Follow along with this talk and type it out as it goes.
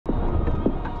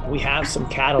we have some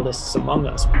catalysts among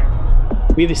us.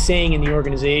 We have a saying in the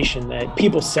organization that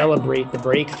people celebrate the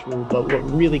breakthrough, but what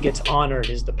really gets honored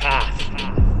is the path.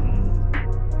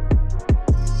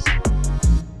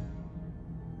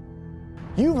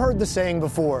 You've heard the saying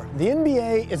before, the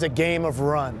NBA is a game of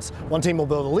runs. One team will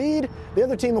build a lead, the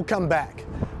other team will come back.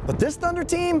 But this Thunder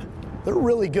team, they're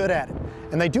really good at it,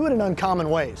 and they do it in uncommon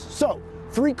ways. So,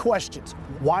 3 questions.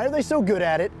 Why are they so good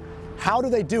at it? How do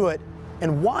they do it?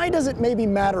 And why does it maybe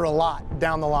matter a lot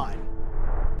down the line?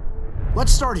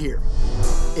 Let's start here.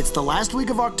 It's the last week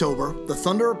of October, the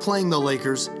Thunder are playing the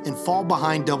Lakers and fall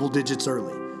behind double digits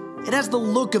early. It has the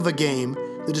look of a game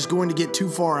that is going to get too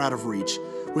far out of reach,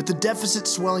 with the deficit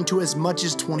swelling to as much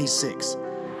as 26.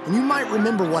 And you might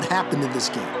remember what happened in this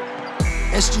game.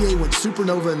 SGA went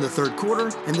supernova in the third quarter,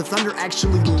 and the Thunder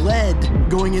actually led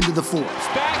going into the fourth.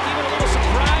 Back, even a little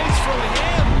surprise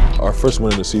from him. Our first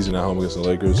win of the season at home against the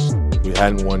Lakers. We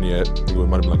hadn't won yet. I think it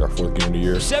might have been like our 4th game of the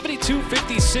year.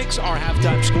 72-56, our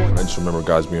halftime score. I just remember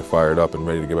guys being fired up and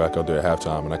ready to get back out there at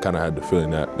halftime, and I kind of had the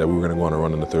feeling that we were going to go on a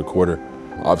run in the third quarter.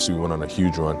 Obviously, we went on a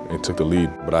huge run and took the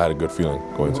lead, but I had a good feeling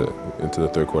going into the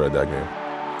third quarter of that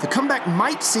game. The comeback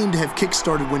might seem to have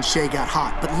kick-started when Shea got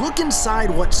hot, but look inside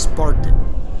what sparked it.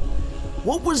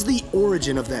 What was the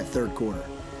origin of that third quarter?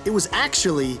 It was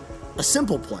actually a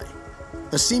simple play,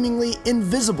 a seemingly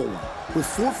invisible one, with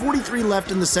 4:43 left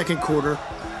in the second quarter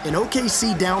and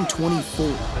OKC down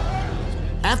 24.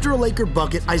 After a Laker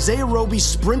bucket, Isaiah Roby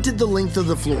sprinted the length of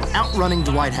the floor, outrunning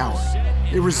Dwight Howard.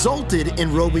 It resulted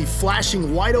in Roby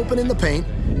flashing wide open in the paint,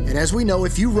 and as we know,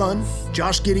 if you run,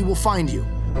 Josh Giddey will find you.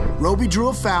 Roby drew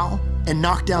a foul and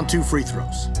knocked down 2 free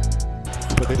throws.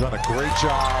 But they've done a great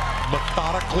job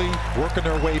methodically working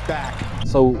their way back.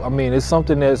 So, I mean, it's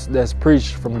something that's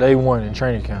preached from day one in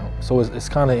training camp. So it's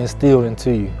kind of instilled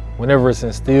into you. Whenever it's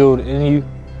instilled in you,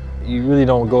 you really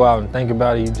don't go out and think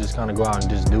about it, you just kind of go out and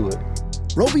just do it.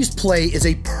 Roby's play is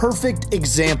a perfect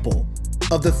example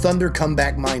of the Thunder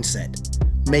comeback mindset.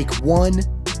 Make one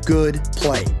good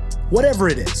play, whatever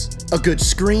it is. A good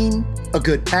screen, a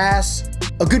good pass,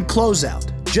 a good closeout.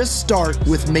 Just start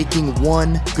with making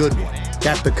one good one.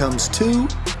 That becomes 2,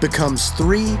 becomes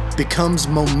 3, becomes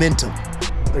momentum.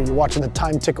 Are you watching the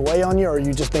time tick away on you, or are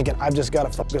you just thinking, I've just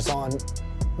got to focus on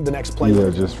the next play? Yeah,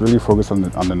 just really focus on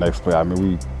the next play. I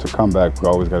mean, to come back, we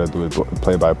always got to do it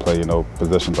play by play, you know,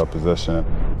 possession by possession.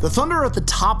 The Thunder are at the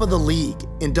top of the league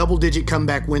in double-digit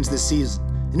comeback wins this season.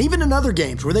 And even in other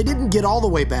games where they didn't get all the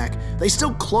way back, they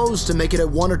still closed to make it a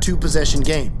 1 or 2 possession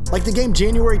game. Like the game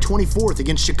January 24th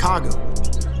against Chicago.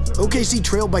 OKC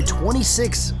trailed by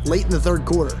 26 late in the third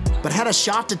quarter, but had a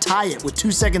shot to tie it with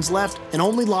 2 seconds left and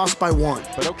only lost by 1.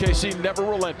 But OKC never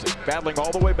relented, battling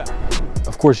all the way back.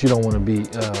 Of course, you don't want to be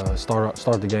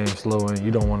start the game slow, and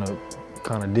you don't want to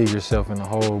kind of dig yourself in the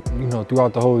hole. You know,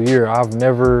 throughout the whole year, I've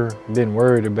never been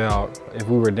worried about if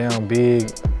we were down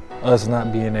big, us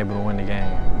not being able to win the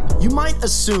game. You might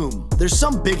assume there's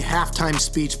some big halftime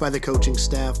speech by the coaching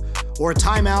staff or a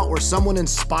timeout where someone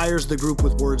inspires the group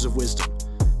with words of wisdom.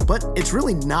 But it's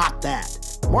really not that.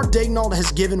 Mark Daigneault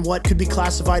has given what could be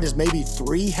classified as maybe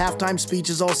 3 halftime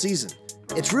speeches all season.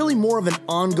 It's really more of an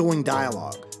ongoing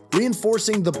dialogue,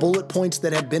 reinforcing the bullet points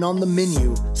that have been on the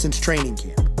menu since training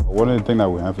camp. One of the things that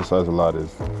we emphasize a lot is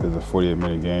a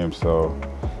 48-minute game, so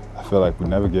I feel like we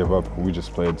never give up. We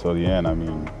just play until the end. I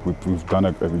mean, we've done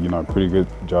a pretty good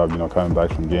job, coming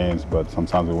back from games, but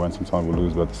sometimes we win, sometimes we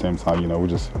lose, but at the same time, we're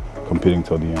just competing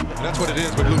till the end. And that's what it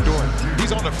is with Lou Dort.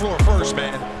 He's on the floor first,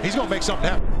 man. He's going to make something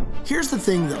happen. Here's the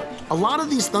thing, though. A lot of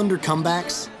these Thunder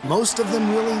comebacks, most of them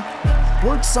really,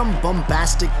 weren't some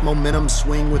bombastic momentum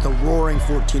swing with a roaring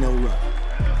 14-0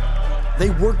 run.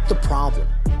 They worked the problem,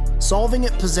 solving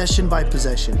it possession by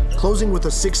possession, closing with a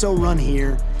 6-0 run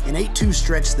here, an 8-2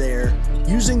 stretch there,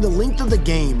 using the length of the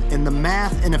game and the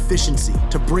math and efficiency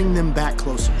to bring them back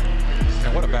closer.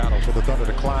 And what a battle for the Thunder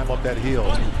to climb up that hill.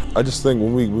 I just think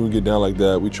when we get down like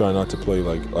that, we try not to play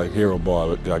like hero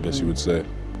ball, I guess you would say.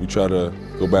 We try to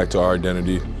go back to our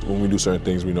identity. When we do certain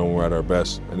things, we know when we're at our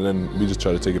best. And then we just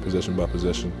try to take it possession by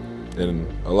possession. And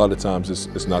a lot of times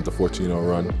it's not the 14-0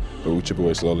 run, but we chip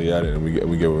away slowly at it and we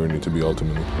get where we need to be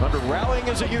ultimately. Thunder rallying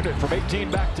as a unit from 18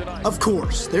 back to 9. Of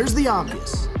course, there's the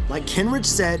obvious. Like Kenrich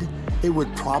said, it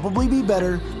would probably be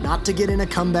better not to get in a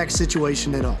comeback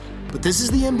situation at all. But this is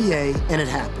the NBA and it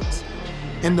happens.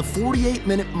 And the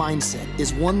 48-minute mindset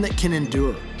is one that can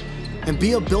endure and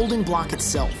be a building block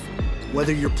itself,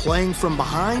 whether you're playing from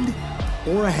behind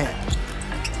or ahead.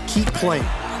 Keep playing,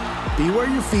 be where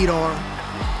your feet are,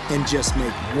 and just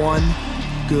make one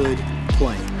good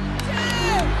play.